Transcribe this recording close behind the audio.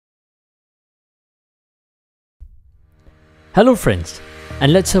Hello friends,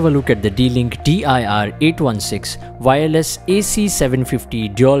 and let's have a look at the D-Link DIR-816 wireless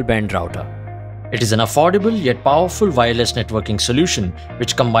AC750 dual band router. It is an affordable yet powerful wireless networking solution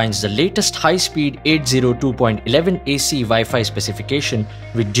which combines the latest high-speed 802.11 AC Wi-Fi specification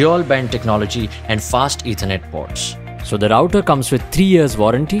with dual band technology and fast Ethernet ports. So the router comes with 3 years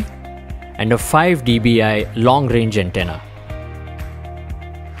warranty and a 5 dBi long-range antenna.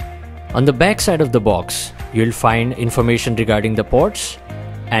 On the back side of the box, you'll find information regarding the ports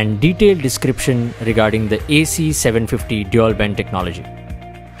and detailed description regarding the AC750 dual band technology.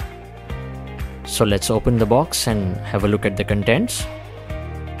 So let's open the box and have a look at the contents.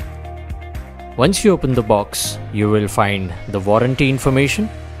 Once you open the box, you will find the warranty information,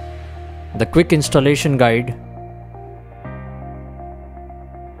 the quick installation guide,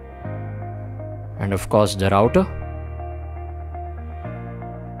 and of course the router.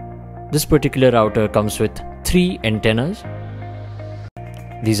 This particular router comes with 3 antennas.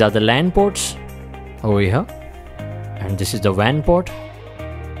 These are the LAN ports over here, and this is the WAN port.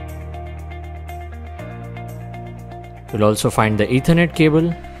 You'll also find the Ethernet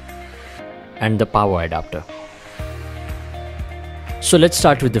cable and the power adapter. So let's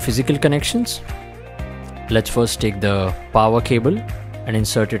start with the physical connections. Let's first take the power cable and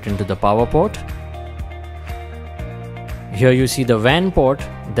insert it into the power port. Here you see the WAN port.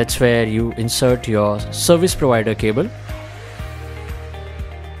 That's where you insert your service provider cable.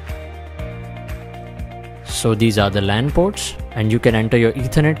 So these are the LAN ports, and you can enter your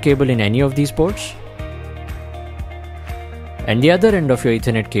Ethernet cable in any of these ports. And the other end of your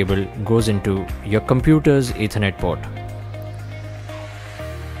Ethernet cable goes into your computer's Ethernet port.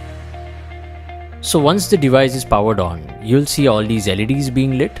 So once the device is powered on, you'll see all these LEDs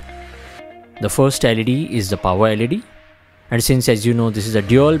being lit. The first LED is the power LED. And since, as you know, this is a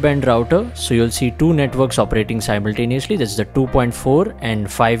dual band router, so you'll see 2 networks operating simultaneously. That's the 2.4 and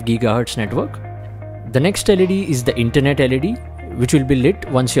 5 GHz network. The next LED is the internet LED, which will be lit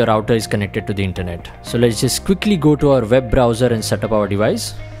once your router is connected to the internet. So let's just quickly go to our web browser and set up our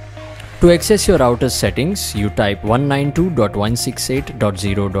device. To access your router's settings, you type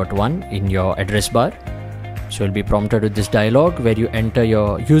 192.168.0.1 in your address bar. So you'll be prompted with this dialog where you enter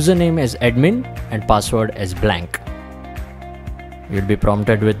your username as admin and password as blank. You'll be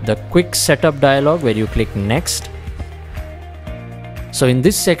prompted with the quick setup dialog where you click next. So in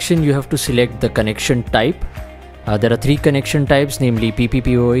this section you have to select the connection type. There are 3 connection types, namely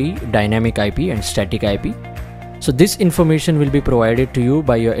PPPoE, dynamic IP and static IP. So this information will be provided to you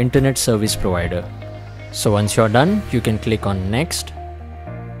by your internet service provider. So once you're done, you can click on next.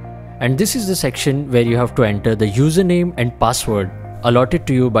 And this is the section where you have to enter the username and password allotted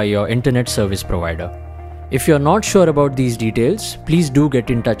to you by your internet service provider. If you're not sure about these details, please do get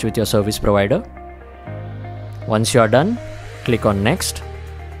in touch with your service provider. Once you're done, click on next.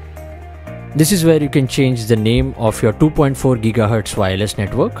 This is where you can change the name of your 2.4 GHz wireless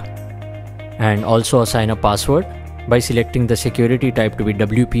network and also assign a password by selecting the security type to be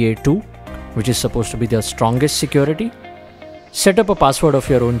WPA2, which is supposed to be the strongest security. Set up a password of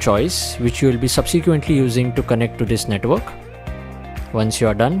your own choice, which you will be subsequently using to connect to this network. Once you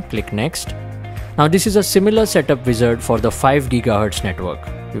are done, click next. Now this is a similar setup wizard for the 5 GHz network.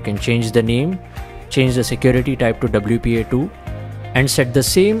 You can change the name, change the security type to WPA2 and set the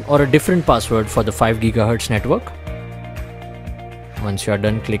same or a different password for the 5 GHz network. Once you are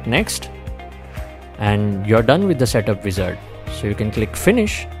done, click next and you're done with the setup wizard. So you can click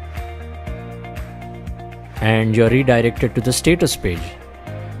finish and you're redirected to the status page.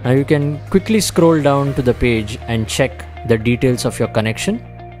 Now you can quickly scroll down to the page and check the details of your connection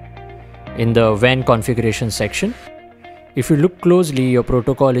in the WAN configuration section. If you look closely, your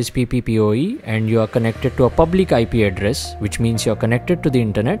protocol is PPPoE and you are connected to a public IP address, which means you're connected to the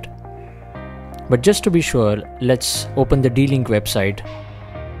internet. But just to be sure, let's open the D-Link website.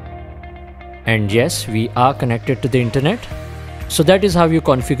 And yes, we are connected to the internet. So that is how you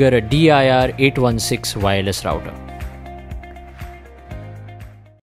configure a DIR-816 wireless router.